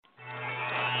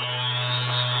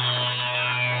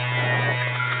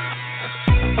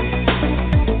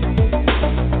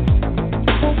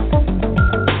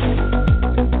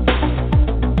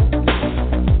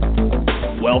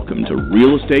to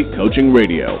Real Estate Coaching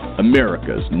Radio,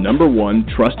 America's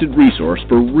 #1 trusted resource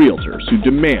for realtors who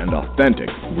demand authentic,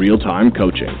 real-time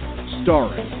coaching.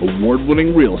 Starring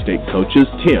award-winning real estate coaches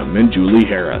Tim and Julie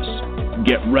Harris.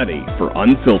 Get ready for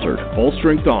unfiltered,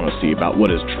 full-strength honesty about what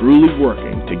is truly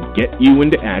working to get you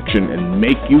into action and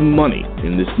make you money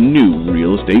in this new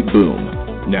real estate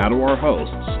boom. Now to our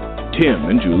hosts, Tim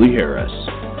and Julie Harris.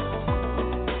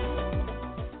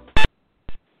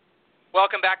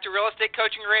 Welcome back to Real Estate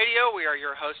Coaching Radio. We are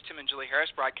your hosts, Tim and Julie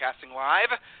Harris, broadcasting live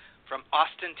from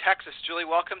Austin, Texas. Julie,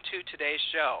 welcome to today's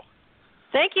show.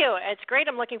 Thank you. It's great.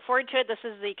 I'm looking forward to it. This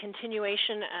is the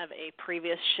continuation of a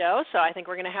previous show, so I think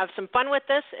we're going to have some fun with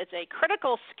this. It's a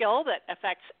critical skill that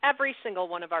affects every single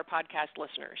one of our podcast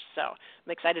listeners, so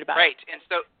I'm excited about it. Great. And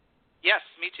so, yes,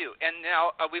 me too. And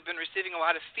now we've been receiving a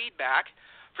lot of feedback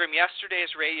from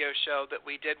yesterday's radio show that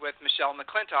we did with Michelle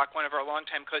McClintock, one of our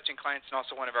longtime coaching clients and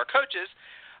also one of our coaches,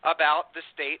 about the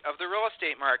state of the real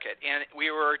estate market. And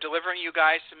we were delivering you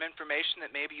guys some information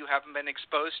that maybe you haven't been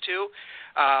exposed to.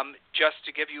 Just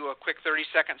to give you a quick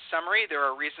 30-second summary, there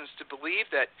are reasons to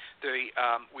believe that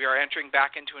we are entering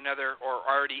back into another, or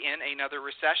already in another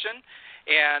recession,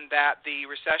 and that the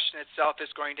recession itself is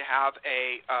going to have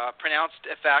a pronounced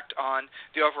effect on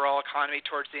the overall economy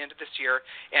towards the end of this year,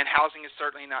 and housing is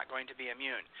certainly not going to be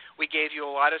immune. We gave you a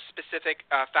lot of specific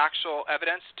factual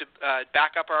evidence to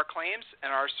back up our claims and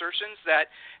our assertions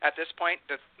that at this point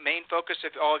the main focus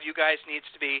of all of you guys needs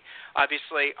to be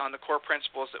obviously on the core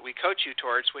principles that we coach you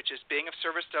towards, which is being of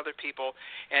service to other people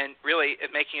and really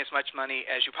making as much money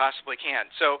as you possibly can.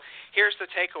 So here's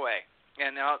the takeaway.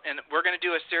 And we're going to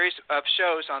do a series of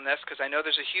shows on this because I know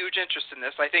there's a huge interest in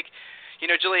this. I think,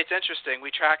 Julie, it's interesting.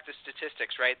 We track the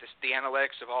statistics, right, the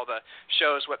analytics of all the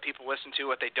shows, what people listen to,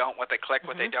 what they don't, what they click,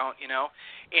 what they don't,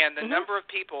 And the number of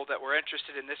people that were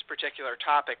interested in this particular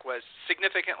topic was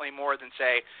significantly more than,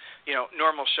 say,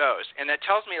 normal shows. And that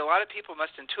tells me a lot of people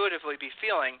must intuitively be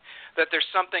feeling that there's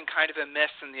something kind of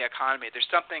amiss in the economy. There's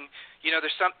something,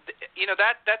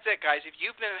 that's it, guys. If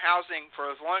you've been in housing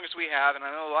for as long as we have, and I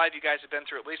know a lot of you guys have been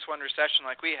through at least one recession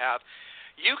like we have,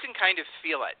 you can kind of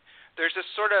feel it. There's this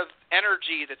sort of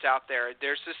energy that's out there.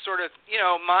 There's this sort of,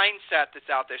 mindset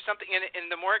that's out there. Something, and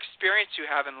the more experience you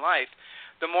have in life,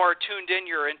 the more tuned in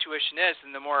your intuition is,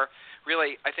 and the more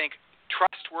really, I think,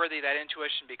 trustworthy that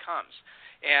intuition becomes.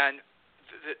 And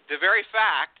the very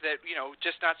fact that,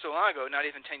 just not so long ago, not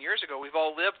even 10 years ago, we've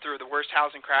all lived through the worst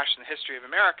housing crash in the history of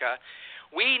America.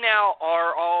 We now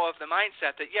are all of the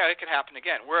mindset that, it could happen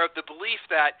again. We're of the belief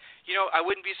that, I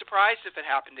wouldn't be surprised if it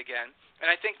happened again. And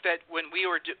I think that when we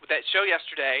were that show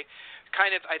yesterday,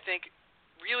 kind of, I think,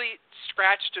 really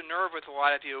scratched a nerve with a lot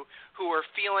of you who are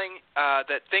feeling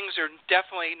that things are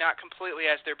definitely not completely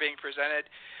as they're being presented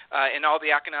in all the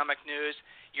economic news.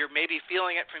 You're maybe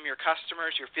feeling it from your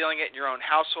customers. You're feeling it in your own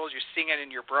household. You're seeing it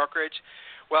in your brokerage.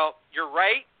 Well, you're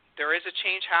right. There is a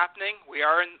change happening. We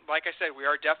are like I said, we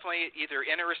are definitely either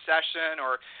in a recession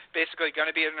or basically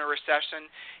going to be in a recession,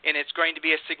 and it's going to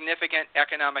be a significant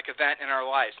economic event in our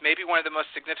lives. Maybe one of the most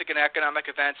significant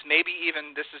economic events, maybe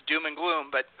even this is doom and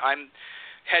gloom, but I'm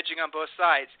hedging on both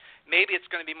sides. Maybe it's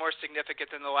going to be more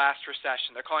significant than the last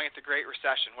recession. They're calling it the Great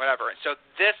Recession, whatever. And so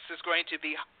this is going to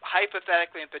be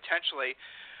hypothetically and potentially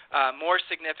more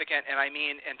significant, and I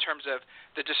mean in terms of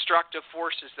the destructive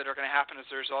forces that are going to happen as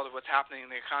a result of what's happening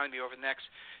in the economy over the next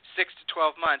 6 to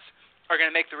 12 months are going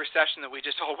to make the recession that we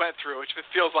just all went through, which it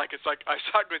feels like, it's like, I was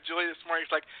talking with Julie this morning,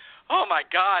 it's like, oh my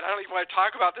God, I don't even want to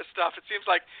talk about this stuff. It seems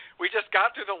like we just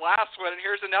got through the last one, and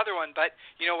here's another one. But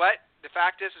you know what? The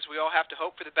fact is we all have to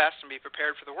hope for the best and be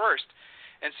prepared for the worst.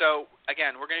 And so,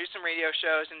 again, we're going to do some radio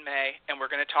shows in May, and we're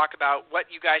going to talk about what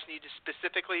you guys need to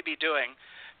specifically be doing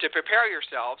to prepare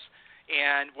yourselves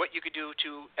and what you could do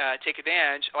to take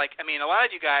advantage. A lot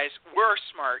of you guys were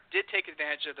smart, did take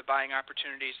advantage of the buying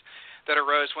opportunities that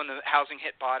arose when the housing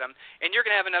hit bottom, and you're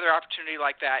going to have another opportunity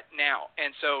like that now.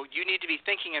 And so you need to be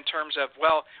thinking in terms of,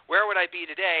 well, where would I be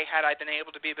today had I been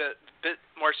able to be a bit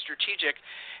more strategic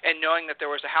and knowing that there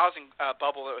was a housing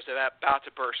bubble that was about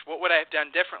to burst? What would I have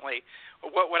done differently?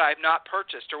 What would I have not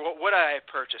purchased, or what would I have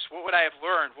purchased? What would I have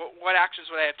learned? What actions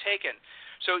would I have taken?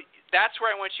 So that's where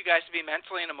I want you guys to be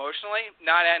mentally and emotionally,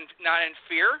 not in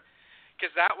fear, because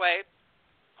that way,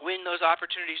 when those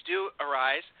opportunities do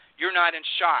arise, you're not in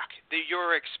shock. That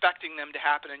you're expecting them to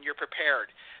happen and you're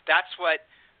prepared. That's what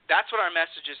our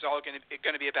message is all going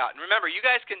to be about. And remember, you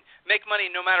guys can make money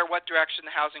no matter what direction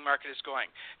the housing market is going.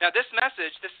 Now, this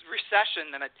message, this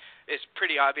recession, and it is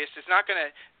pretty obvious, it's not going to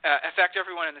affect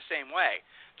everyone in the same way.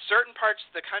 Certain parts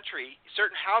of the country,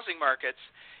 certain housing markets,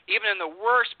 even in the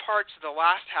worst parts of the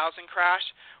last housing crash,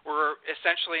 were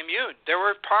essentially immune. There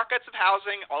were pockets of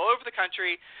housing all over the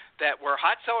country that were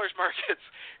hot sellers markets.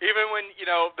 Even when,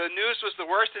 the news was the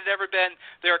worst it had ever been,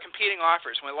 there were competing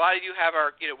offers. When a lot of you have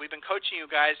we've been coaching you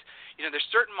guys, there's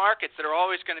certain markets that are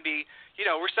always going to be,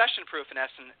 recession-proof in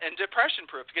essence and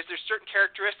depression-proof because there's certain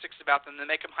characteristics about them that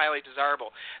make them highly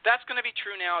desirable. That's going to be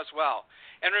true now as well.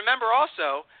 And remember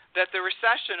also that the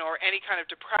recession or any kind of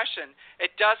depression,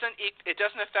 it doesn't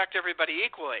affect everybody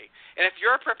equally. And if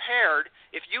you're prepared,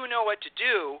 if you know what to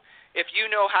do, if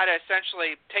you know how to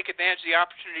essentially take advantage of the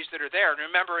opportunities that are there, and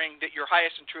remembering that your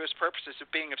highest and truest purpose is of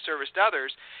being of service to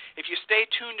others, if you stay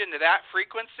tuned into that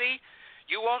frequency,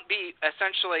 you won't be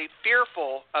essentially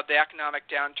fearful of the economic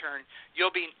downturn.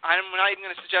 I'm not even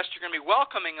going to suggest you're going to be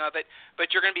welcoming of it,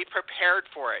 but you're going to be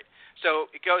prepared for it. So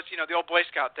it goes, the old Boy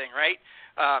Scout thing, right?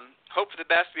 Hope for the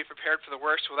best, be prepared for the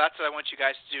worst. Well, that's what I want you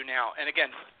guys to do now. And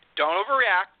again, don't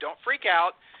overreact, don't freak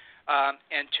out,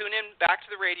 and tune in back to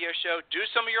the radio show. Do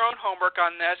some of your own homework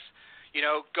on this.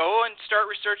 Go and start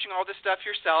researching all this stuff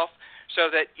yourself so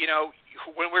that,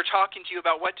 when we're talking to you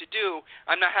about what to do,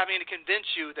 I'm not having to convince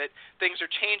you that things are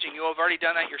changing. You'll have already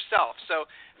done that yourself. So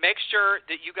make sure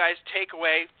that you guys take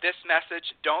away this message.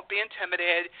 Don't be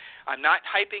intimidated. I'm not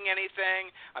hyping anything.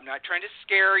 I'm not trying to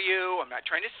scare you. I'm not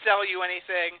trying to sell you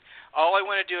anything. All I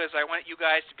want to do is I want you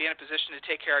guys to be in a position to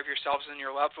take care of yourselves and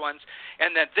your loved ones.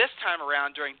 And then this time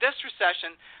around, during this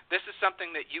recession, this is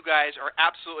something that you guys are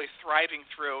absolutely thriving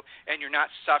through and you're not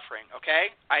suffering,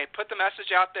 okay? I put the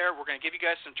message out there. We're going to give you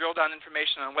guys some drill-down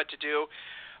information on what to do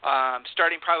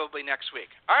starting probably next week.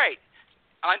 All right.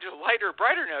 On to lighter,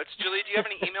 brighter notes. Julie, do you have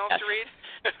any emails to read?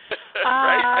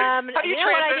 Right? How do you know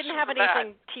what? I didn't have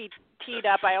anything teed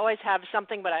up. I always have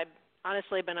something, but I've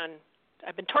honestly been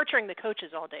torturing the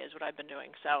coaches all day is what I've been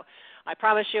doing. So I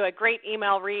promise you a great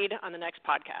email read on the next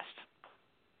podcast.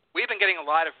 We've been getting a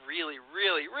lot of really,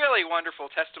 really, really wonderful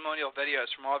testimonial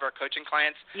videos from all of our coaching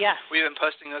clients. Yes. We've been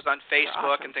posting those on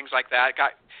Facebook and things like that.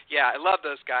 I love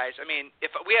those guys. I mean,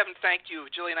 if we haven't thanked you,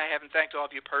 Julie and I haven't thanked all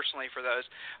of you personally for those.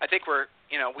 I think we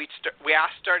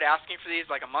started asking for these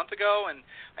like a month ago, and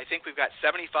I think we've got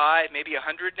 75, maybe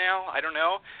 100 now. I don't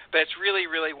know. But it's really,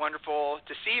 really wonderful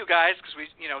to see you guys because we,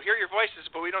 hear your voices,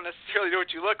 but we don't necessarily know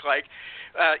what you look like.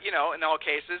 In all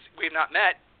cases, we've not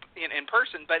met in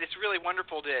person, but it's really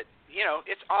wonderful to,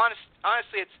 it's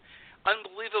honestly, it's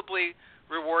unbelievably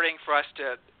rewarding for us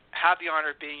to have the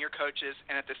honor of being your coaches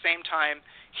and at the same time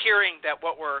hearing that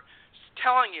what we're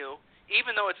telling you,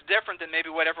 even though it's different than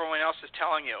maybe what everyone else is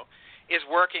telling you, is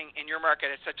working in your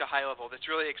market at such a high level. That's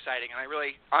really exciting, and I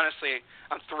really, honestly,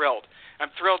 I'm thrilled.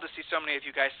 I'm thrilled to see so many of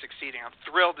you guys succeeding. I'm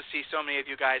thrilled to see so many of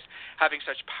you guys having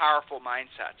such powerful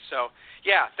mindsets. So,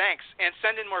 yeah, thanks, and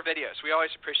send in more videos. We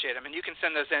always appreciate them, and you can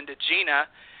send those in to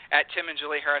Gina at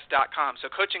timandjulieharris.com.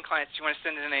 So coaching clients, if you want to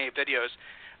send in any videos,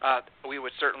 we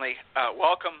would certainly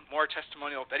welcome more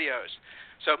testimonial videos.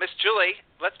 So, Miss Julie,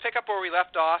 let's pick up where we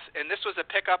left off, and this was a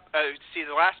pickup.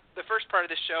 The first part of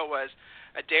this show was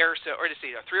a day or so, 3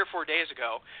 or 4 days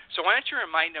ago. So why don't you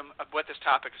remind them of what this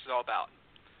topic is all about?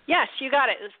 Yes, you got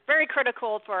it. It's very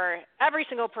critical for every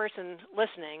single person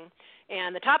listening.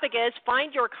 And the topic is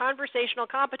find your conversational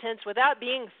competence without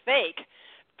being fake.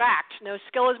 Fact, no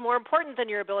skill is more important than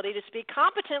your ability to speak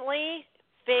competently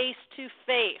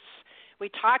face-to-face. We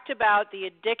talked about the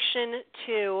addiction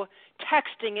to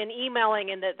texting and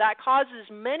emailing and that causes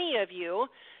many of you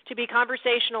to be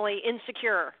conversationally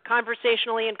insecure,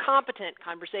 conversationally incompetent,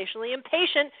 conversationally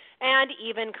impatient, and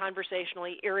even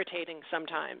conversationally irritating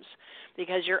sometimes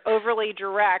because you're overly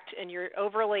direct and you're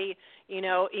overly,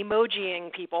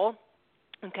 emojiing people.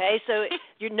 Okay, so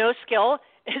your no skill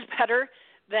is better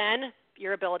than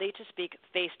your ability to speak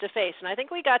face-to-face. And I think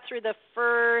we got through the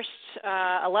first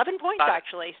 11 points,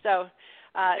 actually. So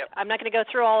I'm not going to go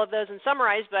through all of those and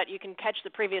summarize, but you can catch the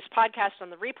previous podcast on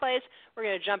the replays. We're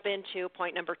going to jump into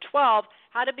point number 12,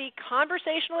 how to be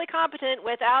conversationally competent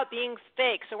without being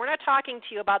fake. So we're not talking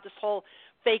to you about this whole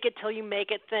fake it till you make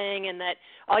it thing and that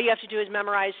all you have to do is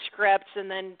memorize scripts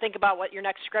and then think about what your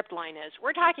next script line is.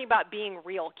 We're talking about being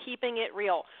real, keeping it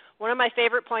real. One of my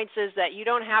favorite points is that you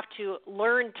don't have to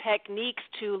learn techniques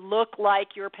to look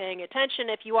like you're paying attention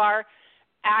if you are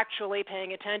actually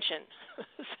paying attention.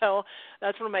 So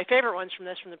that's one of my favorite ones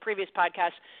from the previous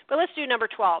podcast. But let's do number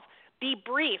 12. Be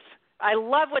brief. I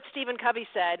love what Stephen Covey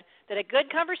said, that a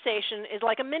good conversation is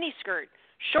like a mini skirt,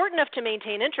 short enough to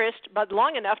maintain interest, but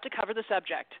long enough to cover the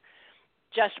subject.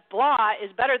 Just blah is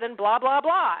better than blah, blah,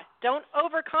 blah. Don't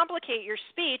overcomplicate your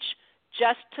speech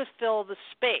just to fill the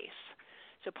space.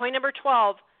 So point number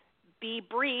 12, be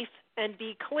brief, and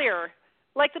be clear,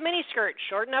 like the miniskirt,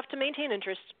 short enough to maintain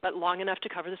interest, but long enough to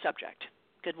cover the subject.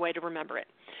 Good way to remember it.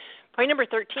 Point number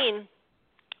 13,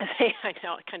 I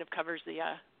know it kind of covers the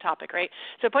topic, right?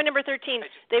 So point number 13,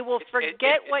 they will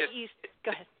forget what you –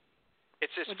 go ahead.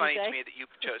 It's just funny to me that you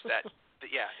chose that.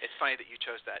 Yeah, it's funny that you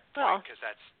chose that point because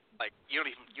that's like you'd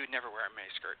never wear a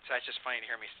miniskirt. So it's just funny to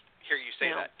hear you say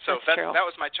that. So that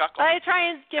was my chuckle. I try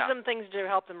and give them things to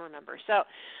help them remember. So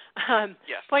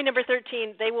yes. Point number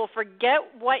 13, they will forget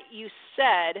what you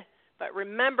said, but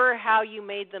remember how you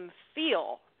made them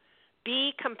feel.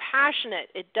 Be compassionate.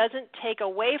 It doesn't take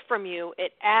away from you.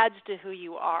 It adds to who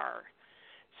you are.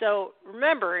 So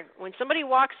remember, when somebody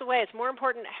walks away, it's more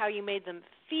important how you made them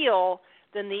feel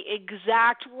than the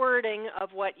exact wording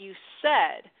of what you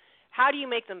said. How do you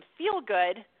make them feel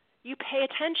good? You pay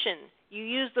attention. You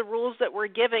use the rules that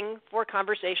we're giving for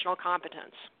conversational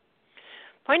competence.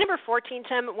 Point number 14,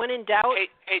 Tim, when in doubt.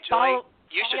 Hey Julie,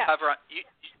 you should hover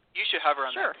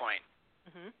on Sure. that point.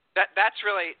 Mm-hmm. That's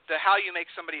really the how you make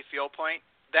somebody feel point.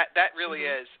 That really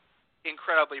is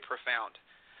incredibly profound.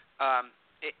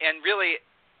 And really,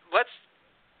 let's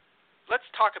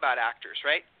talk about actors,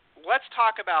 right? Let's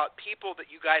talk about people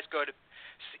that you guys go to,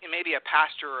 maybe a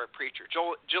pastor or a preacher.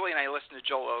 Julie and I listen to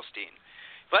Joel Osteen.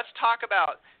 Let's talk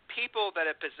about people that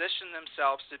have positioned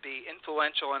themselves to be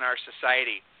influential in our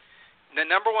society. The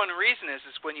number one reason is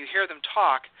when you hear them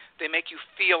talk, they make you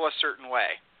feel a certain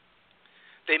way.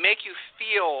 They make you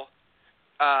feel,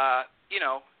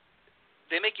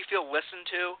 they make you feel listened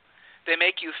to. They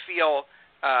make you feel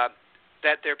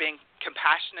that they're being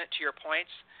compassionate to your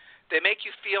points. They make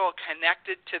you feel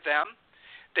connected to them.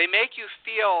 They make you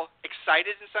feel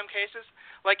excited in some cases.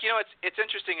 Like, it's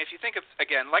interesting if you think of,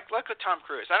 again, like with Tom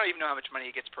Cruise. I don't even know how much money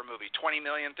he gets per movie, 20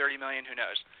 million, 30 million, who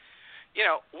knows.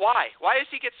 Why? Why does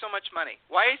he get so much money?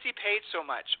 Why is he paid so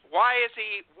much? Why is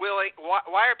he willing?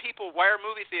 Why are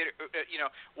movie theater,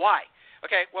 why?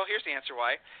 Okay, well, here's the answer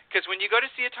why. Because when you go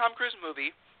to see a Tom Cruise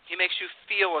movie, he makes you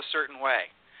feel a certain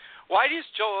way. Why does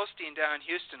Joel Osteen down in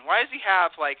Houston, why does he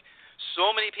have,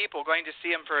 so many people going to see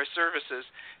him for his services?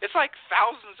 It's like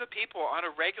thousands of people on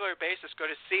a regular basis go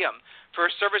to see him for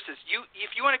his services.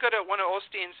 If you want to go to one of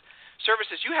Osteen's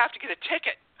services, you have to get a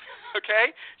ticket,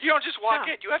 okay? You don't just walk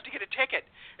in. You have to get a ticket.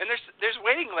 And there's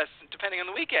waiting lists depending on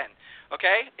the weekend,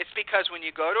 okay? It's because when you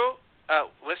go to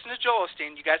listen to Joel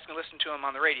Osteen, you guys can listen to him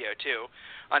on the radio too,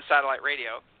 on satellite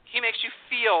radio, he makes you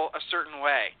feel a certain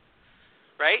way,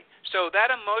 right? So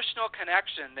that emotional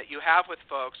connection that you have with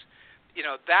folks,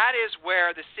 that is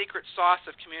where the secret sauce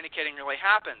of communicating really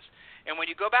happens. And when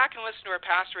you go back and listen to our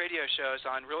past radio shows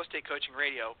on Real Estate Coaching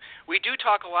Radio, we do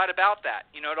talk a lot about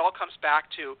that. It all comes back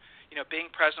to,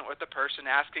 being present with the person,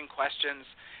 asking questions.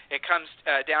 It comes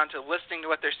down to listening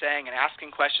to what they're saying and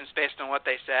asking questions based on what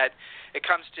they said. It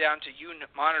comes down to you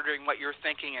monitoring what you're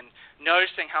thinking and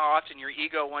noticing how often your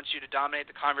ego wants you to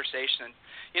dominate the conversation.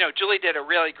 Julie did a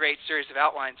really great series of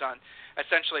outlines on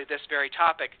essentially this very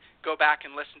topic. Go back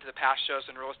and listen to the past shows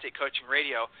on Real Estate Coaching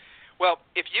Radio. Well,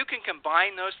 if you can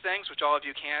combine those things, which all of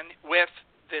you can, with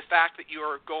the fact that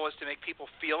your goal is to make people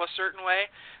feel a certain way,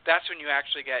 that's when you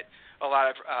actually get a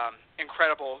lot of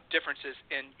incredible differences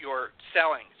in your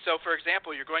selling. So, for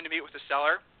example, you're going to meet with a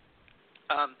seller,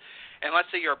 and let's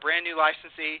say you're a brand new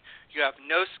licensee, you have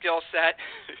no skill set,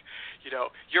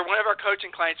 you're one of our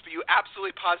coaching clients, but you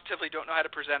absolutely positively don't know how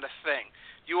to present a thing.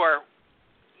 You are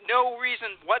no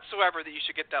reason whatsoever that you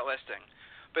should get that listing.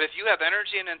 But if you have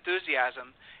energy and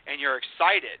enthusiasm and you're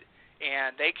excited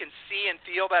and they can see and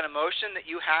feel that emotion that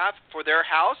you have for their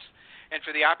house and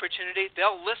for the opportunity,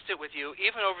 they'll list it with you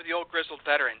even over the old grizzled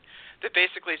veteran that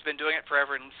basically has been doing it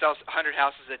forever and sells 100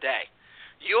 houses a day.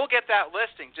 You'll get that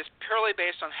listing just purely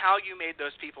based on how you made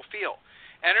those people feel.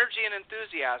 Energy and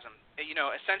enthusiasm,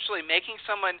 essentially making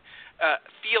someone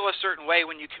feel a certain way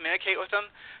when you communicate with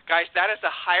them. Guys, that is a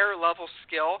higher level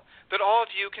skill that all of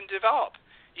you can develop.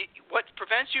 What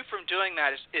prevents you from doing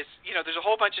that is there's a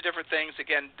whole bunch of different things.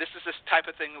 Again, this is this type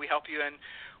of thing that we help you in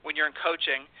when you're in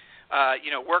coaching.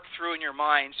 Work through in your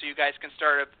mind so you guys can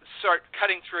start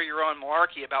cutting through your own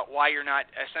malarkey about why you're not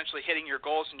essentially hitting your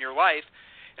goals in your life.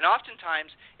 And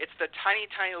oftentimes, it's the tiny,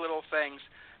 tiny little things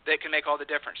that can make all the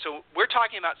difference. So we're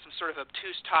talking about some sort of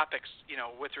obtuse topics,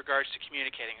 with regards to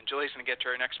communicating. And Julie's going to get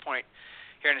to our next point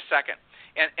here in a second.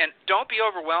 And don't be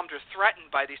overwhelmed or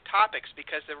threatened by these topics,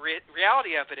 because the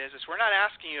reality of it is we're not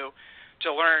asking you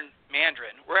to learn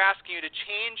Mandarin. We're asking you to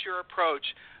change your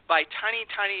approach by tiny,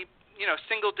 tiny,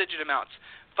 single-digit amounts,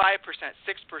 5%, 6%,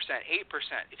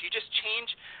 8%. If you just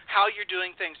change how you're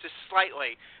doing things just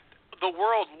slightly, the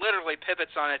world literally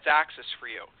pivots on its axis for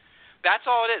you. That's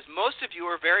all it is. Most of you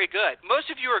are very good.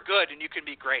 Most of you are good, and you can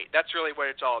be great. That's really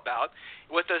what it's all about.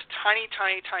 With those tiny,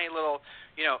 tiny, tiny little,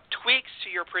 tweaks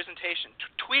to your presentation,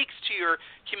 tweaks to your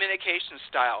communication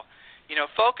style,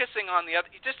 focusing on the other,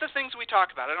 just the things we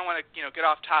talk about. I don't want to, get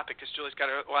off topic because Julie's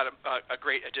got a lot of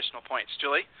great additional points.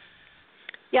 Julie?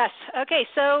 Yes. Okay.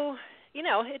 So,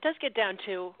 it does get down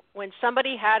to when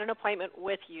somebody had an appointment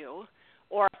with you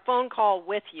or a phone call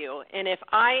with you, and if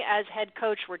I, as head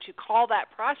coach, were to call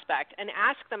that prospect and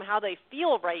ask them how they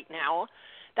feel right now,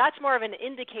 that's more of an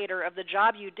indicator of the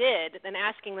job you did than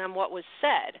asking them what was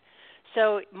said.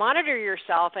 So monitor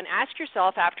yourself and ask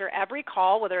yourself after every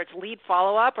call, whether it's lead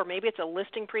follow-up or maybe it's a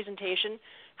listing presentation,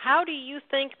 how do you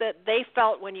think that they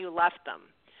felt when you left them?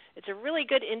 It's a really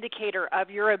good indicator of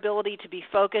your ability to be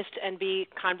focused and be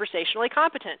conversationally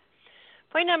competent.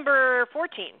 Point number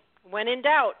 14, when in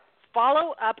doubt,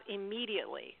 follow up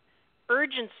immediately.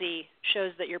 Urgency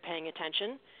shows that you're paying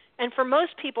attention, and for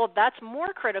most people, that's more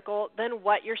critical than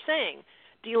what you're saying.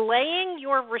 Delaying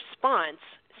your response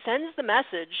sends the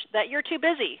message that you're too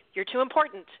busy, you're too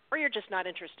important, or you're just not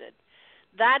interested.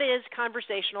 That is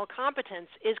conversational competence,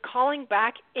 is calling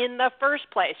back in the first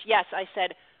place. Yes, I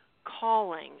said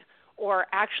calling, or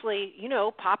actually,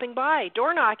 popping by,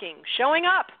 door knocking, showing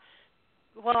up.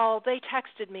 Well, they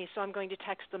texted me, so I'm going to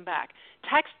text them back.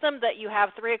 Text them that you have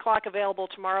 3 o'clock available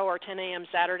tomorrow or 10 a.m.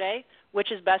 Saturday,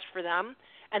 which is best for them,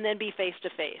 and then be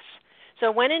face-to-face.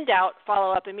 So when in doubt,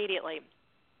 follow up immediately.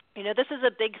 This is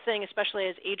a big thing, especially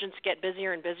as agents get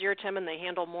busier and busier, Tim, and they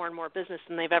handle more and more business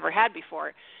than they've ever had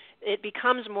before. It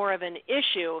becomes more of an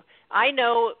issue. I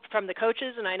know from the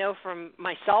coaches, and I know from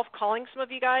myself calling some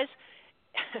of you guys,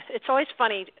 it's always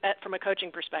funny from a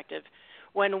coaching perspective.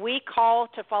 When we call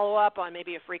to follow up on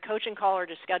maybe a free coaching call or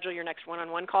to schedule your next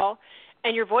one-on-one call,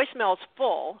 and your voicemail is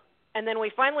full, and then we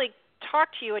finally talk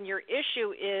to you and your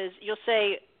issue is you'll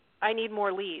say, I need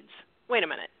more leads. Wait a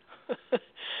minute.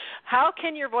 How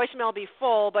can your voicemail be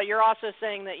full, but you're also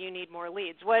saying that you need more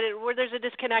leads? There's a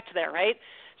disconnect there, right?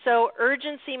 So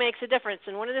urgency makes a difference,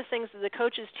 and one of the things that the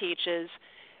coaches teach is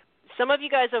some of you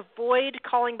guys avoid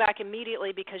calling back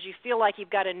immediately because you feel like you've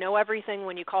got to know everything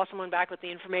when you call someone back with the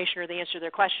information or the answer to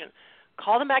their question.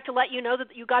 Call them back to let you know that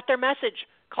you got their message.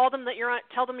 Call them that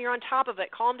tell them you're on top of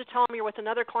it. Call them to tell them you're with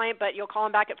another client, but you'll call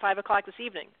them back at 5 o'clock this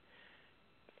evening.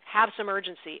 Have some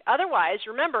urgency. Otherwise,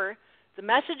 remember, the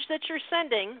message that you're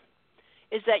sending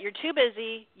is that you're too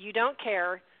busy, you don't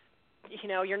care,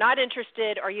 you're not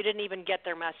interested, or you didn't even get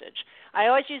their message. I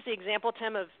always use the example,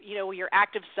 Tim, of your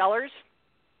active sellers.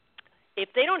 If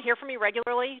they don't hear from you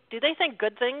regularly, do they think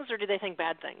good things or do they think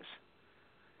bad things?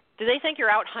 Do they think you're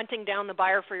out hunting down the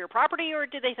buyer for your property, or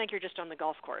do they think you're just on the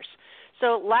golf course?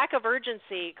 So lack of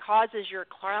urgency causes your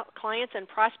clients and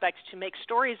prospects to make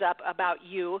stories up about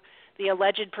you, the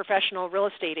alleged professional real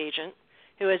estate agent,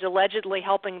 who is allegedly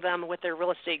helping them with their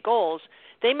real estate goals.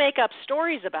 They make up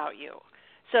stories about you.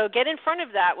 So get in front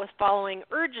of that with following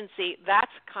urgency.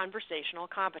 That's conversational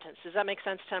competence. Does that make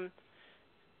sense, Tim?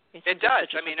 It does.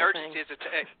 I mean, urgency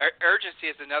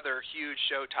is another huge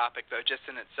show topic, though, just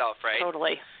in itself, right?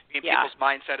 Totally. People's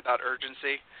mindset about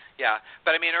urgency. Yeah.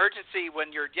 But, I mean, urgency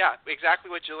when you're, exactly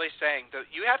what Julie's saying.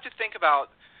 You have to think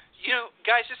about,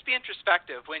 guys, just be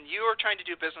introspective. When you are trying to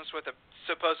do business with a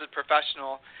supposed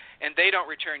professional and they don't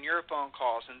return your phone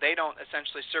calls and they don't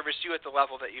essentially service you at the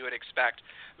level that you would expect,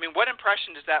 I mean, what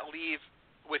impression does that leave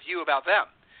with you about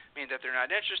them? I mean, that they're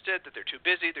not interested, that they're too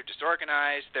busy, they're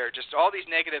disorganized, they're just all these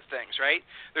negative things, right?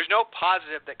 There's no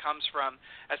positive that comes from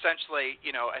essentially,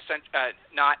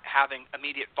 not having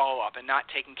immediate follow-up and not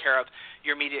taking care of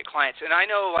your immediate clients. And I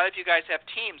know a lot of you guys have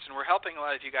teams, and we're helping a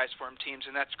lot of you guys form teams,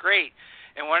 and that's great.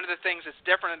 And one of the things that's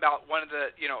different about one of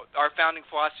the, our founding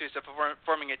philosophies of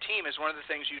forming a team is one of the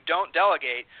things you don't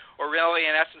delegate, or really,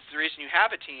 in essence, the reason you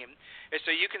have a team is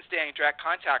so you can stay in direct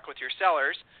contact with your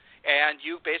sellers, and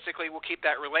you basically will keep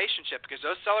that relationship, because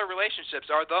those seller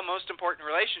relationships are the most important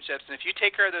relationships. And if you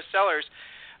take care of those sellers,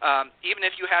 even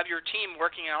if you have your team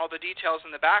working on all the details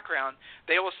in the background,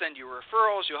 they will send you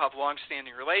referrals. You'll have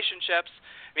long-standing relationships.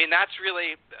 I mean, that's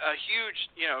really a huge,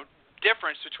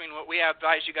 difference between what we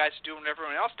advise you guys to do and what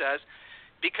everyone else does,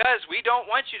 because we don't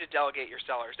want you to delegate your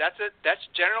sellers. That's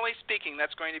generally speaking,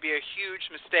 that's going to be a huge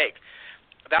mistake.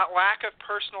 That lack of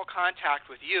personal contact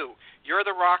with you, you're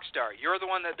the rock star. You're the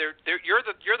one that you're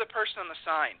the person on the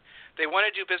sign. They want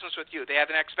to do business with you. They have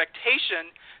an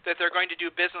expectation that they're going to do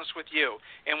business with you.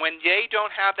 And when they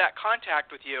don't have that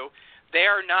contact with you, they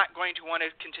are not going to want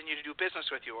to continue to do business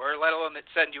with you, or let alone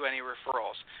send you any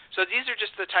referrals. So these are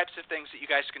just the types of things that you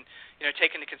guys can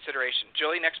take into consideration.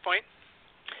 Julie, next point.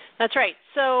 That's right.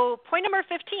 So point number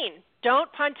 15,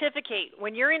 don't pontificate.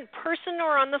 When you're in person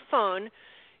or on the phone,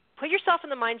 put yourself in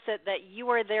the mindset that you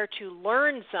are there to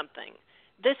learn something.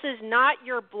 This is not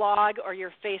your blog or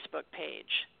your Facebook page.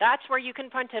 That's where you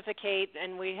can pontificate,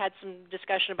 and we had some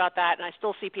discussion about that, and I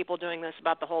still see people doing this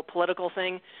about the whole political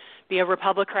thing, be a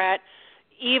Republican.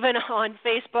 Even on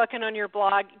Facebook and on your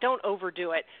blog, don't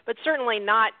overdo it, but certainly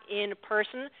not in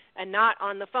person and not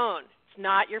on the phone. It's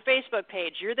not your Facebook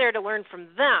page. You're there to learn from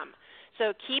them.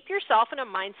 So keep yourself in a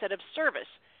mindset of service.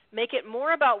 Make it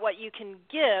more about what you can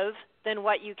give than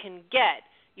what you can get.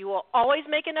 You will always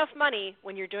make enough money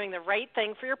when you're doing the right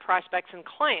thing for your prospects and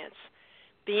clients,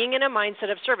 being in a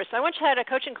mindset of service. I once had a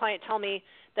coaching client tell me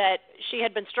that she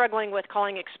had been struggling with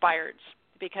calling expireds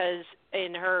because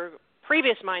in her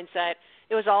previous mindset,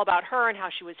 it was all about her and how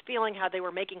she was feeling, how they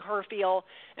were making her feel,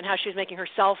 and how she was making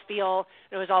herself feel.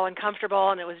 And it was all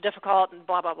uncomfortable, and it was difficult, and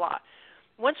blah, blah, blah.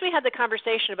 Once we had the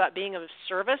conversation about being of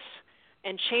service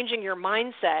and changing your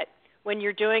mindset when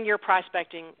you're doing your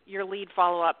prospecting, your lead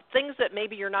follow-up, things that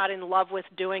maybe you're not in love with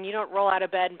doing, you don't roll out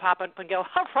of bed and pop up and go,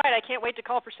 all right, I can't wait to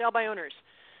call for sale by owners.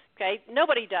 Okay?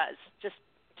 Nobody does. Just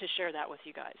to share that with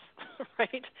you guys,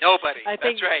 right? Nobody. I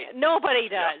think that's right. Nobody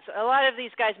does. Yeah. A lot of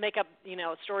these guys make up,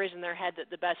 stories in their head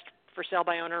that the best for sale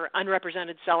by owner,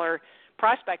 unrepresented seller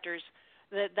prospectors,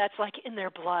 that's like in their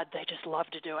blood. They just love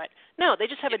to do it. No, they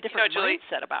just have a different Julie,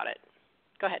 mindset about it.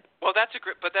 Go ahead. Well, that's a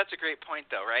great point,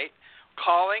 though, right?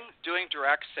 Calling, doing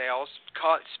direct sales,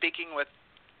 speaking with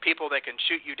people that can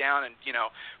shoot you down and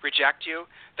reject you,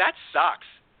 that sucks.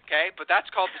 Okay, but that's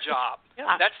called the job.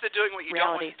 Yeah. That's the doing what you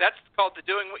Reality. don't want. That's called the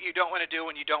doing what you don't want to do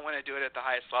when you don't want to do it at the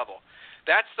highest level.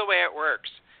 That's the way it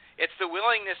works. It's the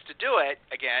willingness to do it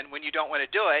again when you don't want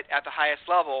to do it at the highest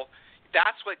level.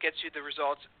 That's what gets you the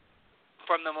results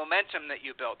from the momentum that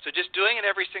you built. So just doing it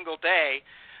every single day.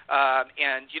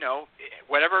 And,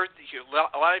 whatever,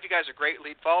 a lot of you guys are great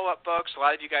lead follow-up folks. A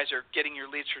lot of you guys are getting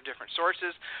your leads from different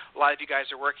sources. A lot of you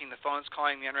guys are working the phones,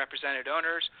 calling the unrepresented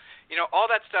owners. All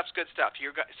that stuff's good stuff.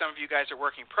 Some of you guys are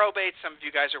working probate. Some of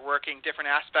you guys are working different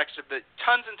aspects of the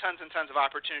tons and tons and tons of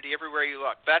opportunity everywhere you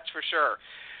look. That's for sure.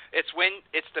 It's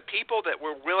the people that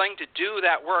were willing to do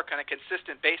that work on a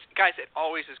consistent basis. Guys, it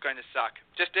always is going to suck.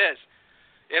 Just is.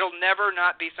 It'll never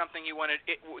not be something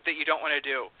that you don't want to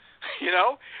do.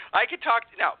 I could talk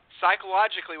now.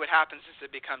 Psychologically, what happens is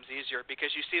it becomes easier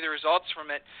because you see the results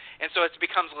from it, and so it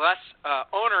becomes less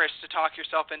onerous to talk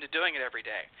yourself into doing it every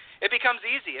day. It becomes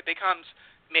easy. It becomes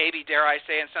maybe, dare I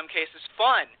say, in some cases,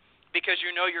 fun because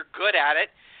you're good at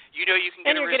it. You can get a result.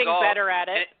 And you're getting better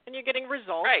at it, and you're getting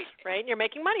results, right? And you're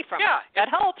making money from it. That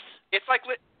helps. It's like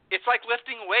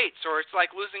lifting weights, or it's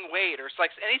like losing weight, or it's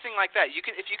like anything like that.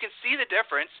 If you can see the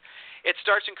difference, it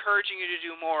starts encouraging you to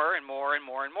do more and more and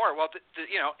more and more. Well,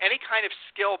 any kind of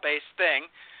skill-based thing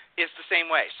is the same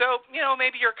way. So,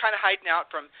 maybe you're kind of hiding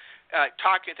out from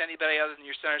talking to anybody other than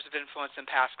your centers of influence and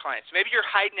past clients. Maybe you're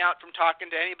hiding out from talking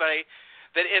to anybody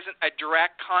that isn't a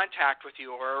direct contact with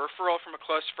you or a referral from a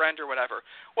close friend or whatever.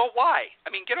 Well, why? I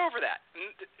mean, get over that.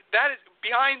 That is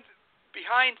behind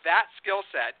that skill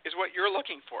set is what you're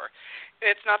looking for.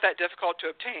 It's not that difficult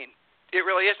to obtain. It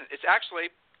really isn't. It's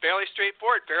actually fairly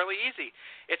straightforward, fairly easy.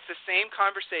 It's the same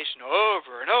conversation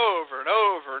over and over and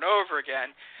over and over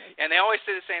again, and they always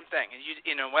say the same thing.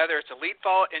 And whether it's a lead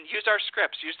follow, and use our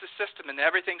scripts, use the system, and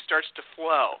everything starts to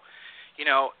flow.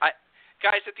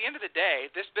 Guys, at the end of the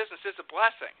day, this business is a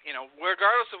blessing.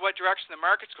 Regardless of what direction the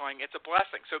market's going, it's a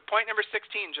blessing. So point number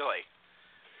 16, Julie.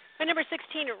 And number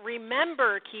 16,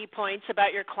 remember key points about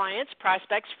your clients,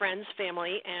 prospects, friends,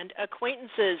 family, and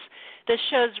acquaintances. This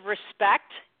shows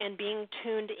respect and being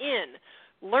tuned in.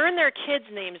 Learn their kids'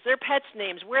 names, their pets'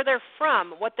 names, where they're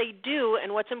from, what they do,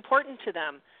 and what's important to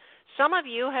them. Some of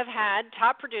you have had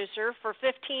top producer for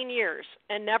 15 years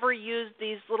and never used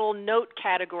these little note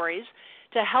categories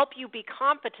to help you be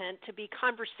competent, to be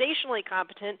conversationally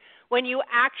competent when you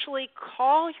actually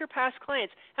call your past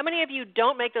clients. How many of you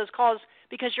don't make those calls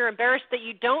because you're embarrassed that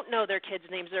you don't know their kids'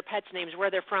 names, their pets' names, where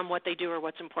they're from, what they do, or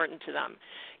what's important to them?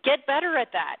 Get better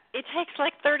at that. It takes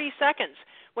like 30 seconds.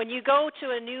 When you go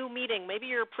to a new meeting, maybe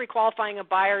you're pre-qualifying a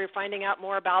buyer, you're finding out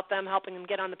more about them, helping them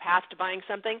get on the path to buying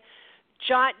something,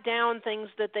 jot down things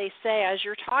that they say as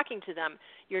you're talking to them.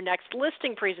 Your next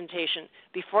listing presentation,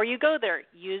 before you go there,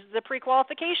 use the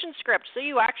pre-qualification script so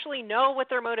you actually know what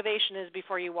their motivation is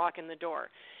before you walk in the door.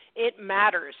 It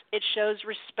matters. It shows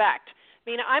respect. I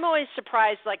mean, I'm always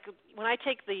surprised, like when I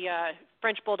take the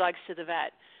French Bulldogs to the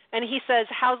vet, and he says,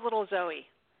 "How's little Zoe?"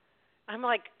 I'm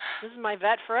like, this is my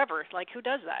vet forever. Like, who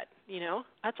does that?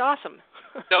 That's awesome.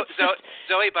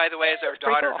 Zoe, by the way, is our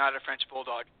daughter, cool. not a French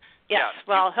Bulldog. Yes.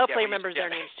 Well, hopefully remembers their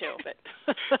names too. But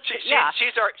she's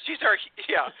our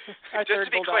our just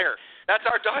to be bulldog. clear, that's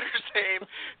our daughter's name.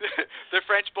 The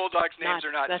French Bulldogs' names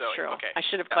are not That's Zoe. true. Okay. I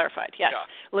should have clarified. Yes, Yeah.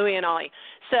 Louie and Ollie.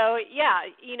 So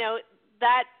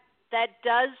that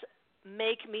does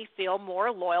make me feel more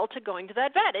loyal to going to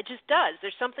that vet. It just does.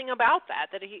 There's something about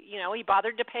that he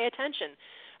bothered to pay attention.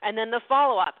 And then the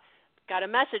follow-up. Got a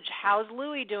message. How's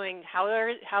Louie doing?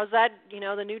 How's that,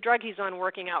 the new drug he's on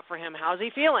working out for him? How's he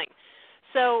feeling?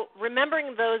 So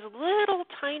remembering those little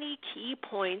tiny key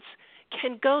points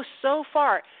can go so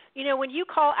far. When you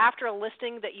call after a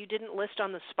listing that you didn't list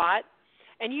on the spot,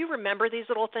 and you remember these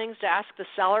little things to ask the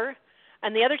seller,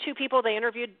 and the other two people they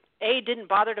interviewed, A, didn't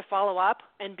bother to follow up,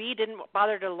 and B, didn't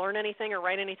bother to learn anything or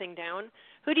write anything down,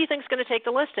 who do you think is going to take the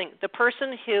listing? The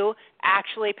person who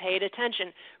actually paid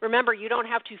attention. Remember, you don't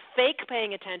have to fake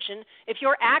paying attention if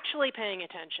you're actually paying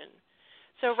attention.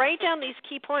 So write down these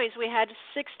key points. We had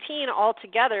 16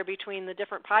 altogether between the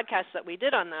different podcasts that we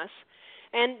did on this.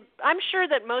 And I'm sure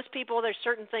that most people, there's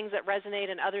certain things that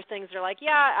resonate and other things are like,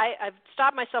 I've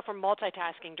stopped myself from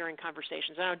multitasking during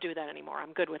conversations. I don't do that anymore.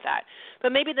 I'm good with that.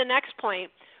 But maybe the next point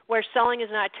where selling is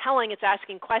not telling, it's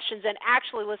asking questions and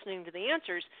actually listening to the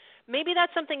answers, maybe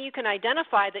that's something you can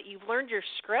identify that you've learned your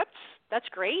scripts. That's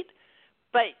great.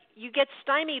 But you get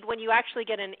stymied when you actually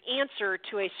get an answer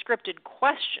to a scripted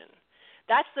question.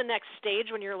 That's the next stage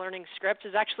when you're learning scripts,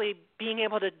 is actually being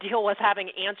able to deal with having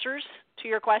answers to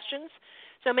your questions.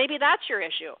 So maybe that's your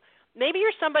issue. Maybe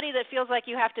you're somebody that feels like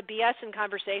you have to BS in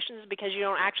conversations because you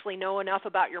don't actually know enough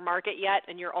about your market yet,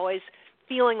 and you're always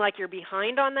feeling like you're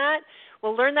behind on that.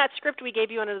 Well, learn that script we gave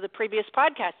you under the previous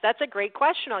podcast. That's a great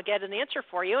question. I'll get an answer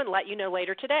for you and let you know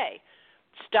later today.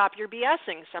 Stop your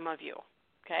BSing, some of you.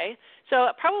 Okay? So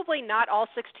probably not all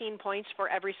 16 points for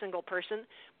every single person.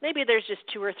 Maybe there's just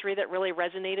 2 or 3 that really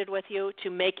resonated with you to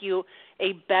make you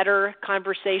a better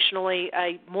conversationally,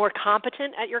 more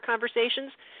competent at your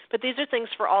conversations. But these are things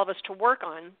for all of us to work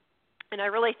on. And I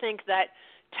really think that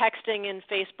texting and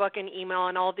Facebook and email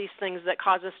and all of these things that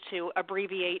cause us to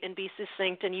abbreviate and be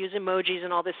succinct and use emojis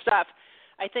and all this stuff,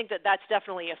 I think that that's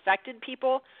definitely affected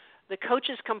people. The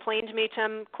coaches complain to me,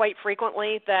 Tim, quite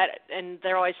frequently that, and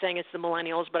they're always saying it's the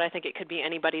millennials, but I think it could be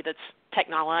anybody that's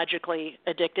technologically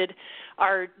addicted,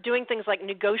 are doing things like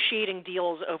negotiating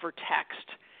deals over text.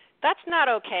 That's not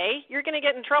okay. You're going to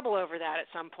get in trouble over that at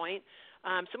some point.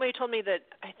 Somebody told me that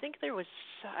I think there was,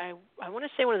 I want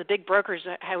to say one of the big brokers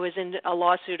I was in a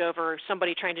lawsuit over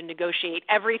somebody trying to negotiate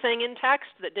everything in text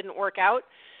that didn't work out.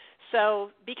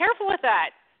 So be careful with that.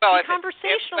 Well, be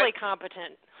conversationally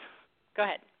competent. Go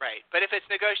ahead. Right. But if it's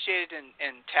negotiated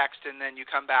in text and then you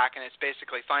come back and it's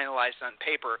basically finalized on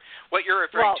paper, what you're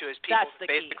referring to is people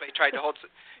basically tried to hold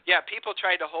people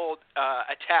tried to hold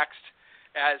a text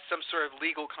as some sort of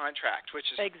legal contract, which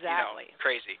is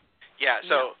crazy. Yeah,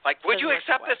 so would you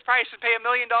accept this price and pay $1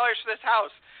 million for this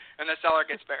house? And the seller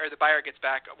gets back, or the buyer gets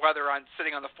back, while they're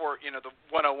sitting on the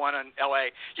 101 on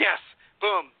LA. Yes,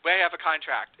 boom, we have a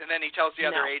contract. And then he tells the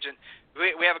other agent,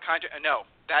 we have a contract. No,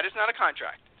 that is not a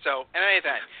contract. So in any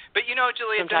event, but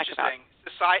Julie, it's interesting.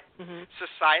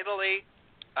 Societally,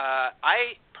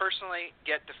 I personally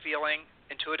get the feeling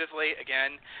intuitively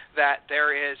again that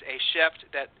there is a shift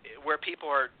where people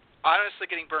are honestly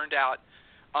getting burned out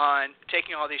on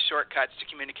taking all these shortcuts to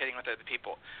communicating with other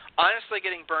people, honestly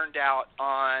getting burned out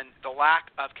on the lack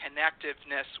of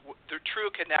connectiveness, the true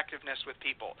connectiveness with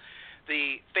people.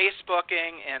 The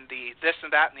Facebooking and the this and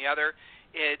that and the other,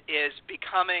 it is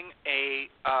becoming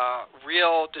a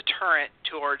real deterrent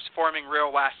towards forming real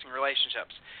lasting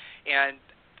relationships. And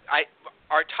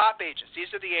our top agents, these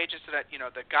are the agents that,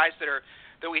 the guys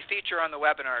that we feature on the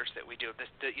webinars that we do,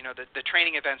 the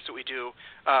training events that we do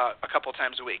a couple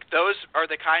times a week. Those are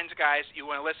the kinds of guys you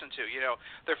want to listen to.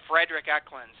 The Frederick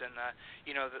Eklunds and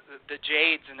the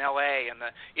Jades in LA and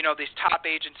these top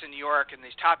agents in New York and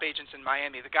these top agents in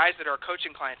Miami, the guys that are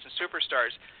coaching clients and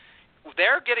superstars.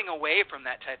 They're getting away from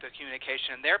that type of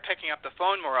communication, and they're picking up the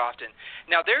phone more often.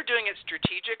 Now, they're doing it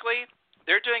strategically.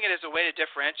 They're doing it as a way to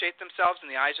differentiate themselves in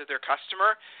the eyes of their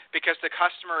customer, because the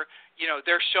customer,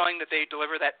 they're showing that they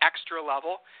deliver that extra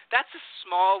level. That's a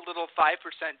small little 5%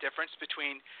 difference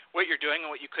between what you're doing and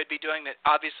what you could be doing that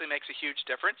obviously makes a huge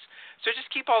difference. So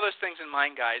just keep all those things in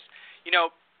mind, guys.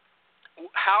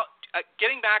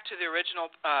 Getting back to the original,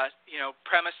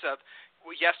 premise of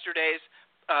yesterday's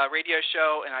radio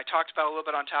show, and I talked about a little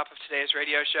bit on top of today's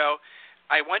radio show,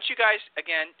 I want you guys,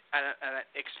 again,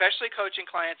 especially coaching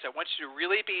clients, I want you to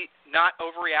really be not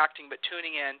overreacting but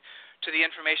tuning in to the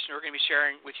information we're going to be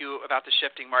sharing with you about the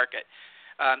shifting market.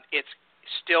 It's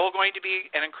still going to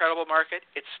be an incredible market.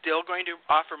 It's still going to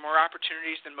offer more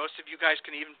opportunities than most of you guys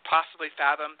can even possibly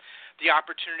fathom. The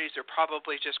opportunities are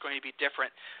probably just going to be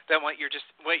different than what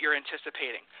you're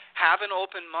anticipating. Have an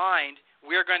open mind.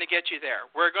 We're going to get you there.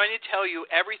 We're going to tell you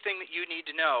everything that you need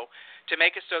to know to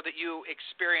make it so that you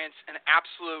experience an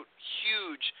absolute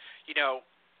huge,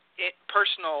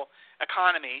 personal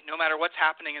economy, no matter what's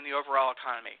happening in the overall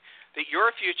economy. That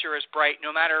your future is bright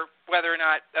no matter whether or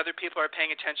not other people are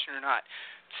paying attention or not.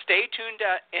 Stay tuned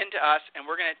into us, and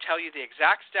we're going to tell you the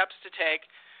exact steps to take.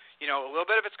 A little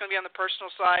bit of it's going to be on the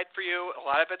personal side for you. A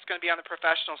lot of it's going to be on the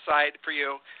professional side for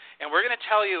you. And we're going to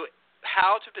tell you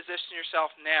how to position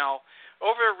yourself now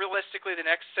over realistically the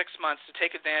next 6 months to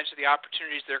take advantage of the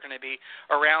opportunities that are going to be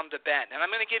around the bend. And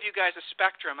I'm going to give you guys a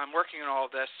spectrum. I'm working on all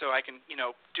of this so I can,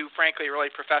 do, frankly, a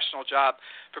really professional job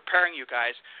preparing you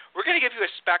guys. We're going to give you a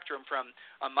spectrum from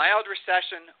a mild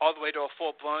recession all the way to a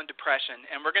full-blown depression.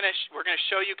 And we're going to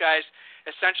show you guys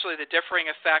essentially the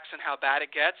differing effects and how bad it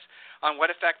gets, on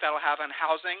what effect that will have on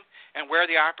housing, and where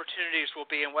the opportunities will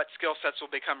be and what skill sets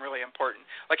will become really important.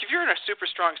 Like if you're in a super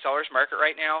strong seller's market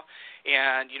right now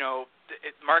and,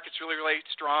 the market's really, really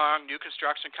strong, new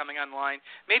construction coming online,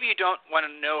 maybe you don't want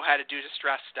to know how to do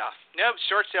distressed stuff. No,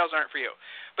 short sales aren't for you.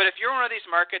 But if you're one of these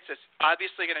markets that's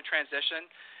obviously going to transition,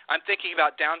 I'm thinking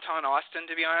about downtown Austin,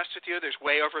 to be honest with you. There's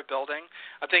way overbuilding.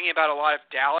 I'm thinking about a lot of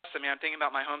Dallas. I'm thinking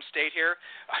about my home state here.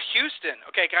 Houston.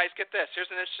 Okay, guys, get this.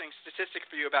 Here's an interesting statistic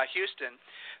for you about Houston.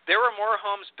 There were more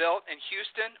homes built in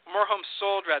Houston, more homes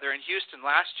sold, rather, in Houston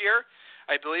last year,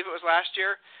 I believe it was last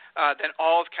year, than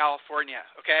all of California.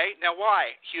 Okay? Now,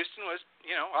 why? Houston was,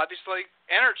 obviously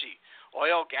energy,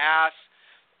 oil, gas,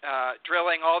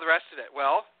 drilling, all the rest of it.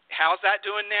 Well, how's that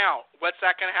doing now? What's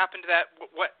that going to happen to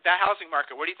that housing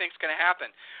market? What do you think is going to happen?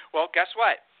 Well, guess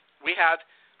what? We have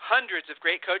hundreds of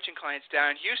great coaching clients down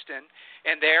in Houston,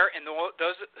 and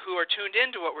those who are tuned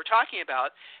into what we're talking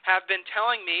about have been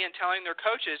telling me and telling their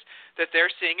coaches that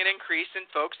they're seeing an increase in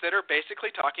folks that are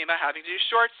basically talking about having to do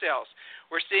short sales.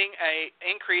 We're seeing an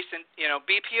increase in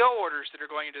BPO orders that are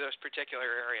going into those particular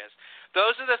areas.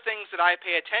 Those are the things that I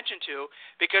pay attention to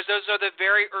because those are the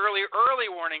very early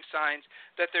warning signs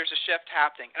that there's a shift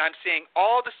happening. And I'm seeing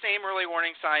all the same early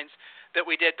warning signs that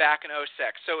we did back in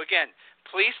 2006. So again,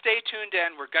 please stay tuned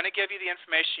in. We're going to give you the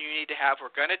information you need to have.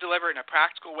 We're going to deliver it in a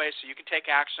practical way so you can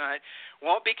take action on it. It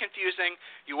won't be confusing.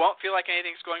 You won't feel like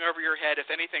anything's going over your head.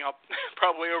 If anything, I'll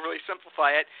probably overly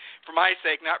simplify it for my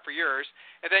sake, not for yours.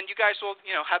 And then you guys will,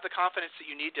 have the confidence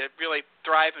that you need to really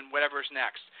thrive in whatever's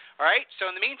next. All right? So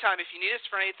in the meantime, if you need us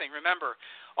for anything, remember,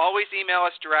 always email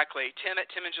us directly,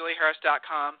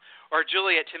 tim@timandjulieharris.com or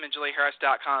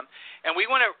julie@timandjulieharris.com. And we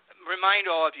want to remind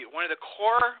all of you, one of the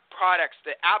core products,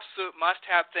 the absolute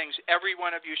must-have things every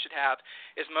one of you should have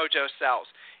is Mojo Sells.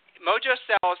 Mojo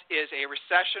Sells is a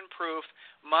recession-proof,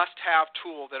 must-have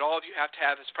tool that all of you have to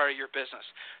have as part of your business.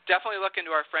 Definitely look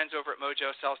into our friends over at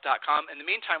mojosells.com. In the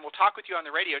meantime, we'll talk with you on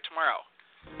the radio tomorrow.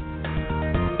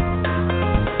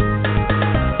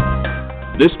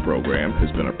 This program has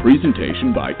been a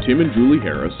presentation by Tim and Julie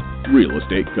Harris, Real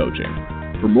Estate Coaching.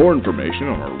 For more information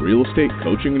on our real estate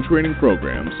coaching and training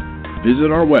programs, visit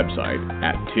our website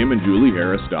at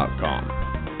timandjulieharris.com.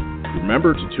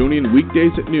 Remember to tune in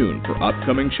weekdays at noon for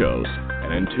upcoming shows,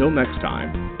 and until next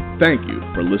time, thank you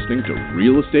for listening to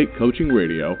Real Estate Coaching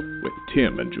Radio with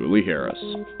Tim and Julie Harris.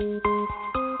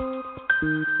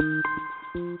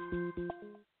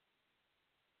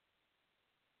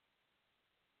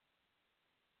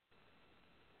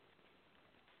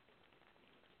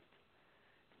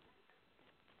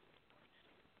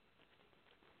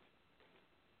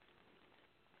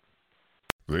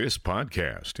 This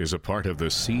podcast is a part of the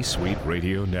C-Suite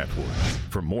Radio Network.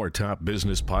 For more top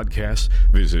business podcasts,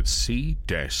 visit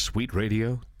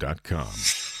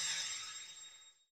c-suiteradio.com.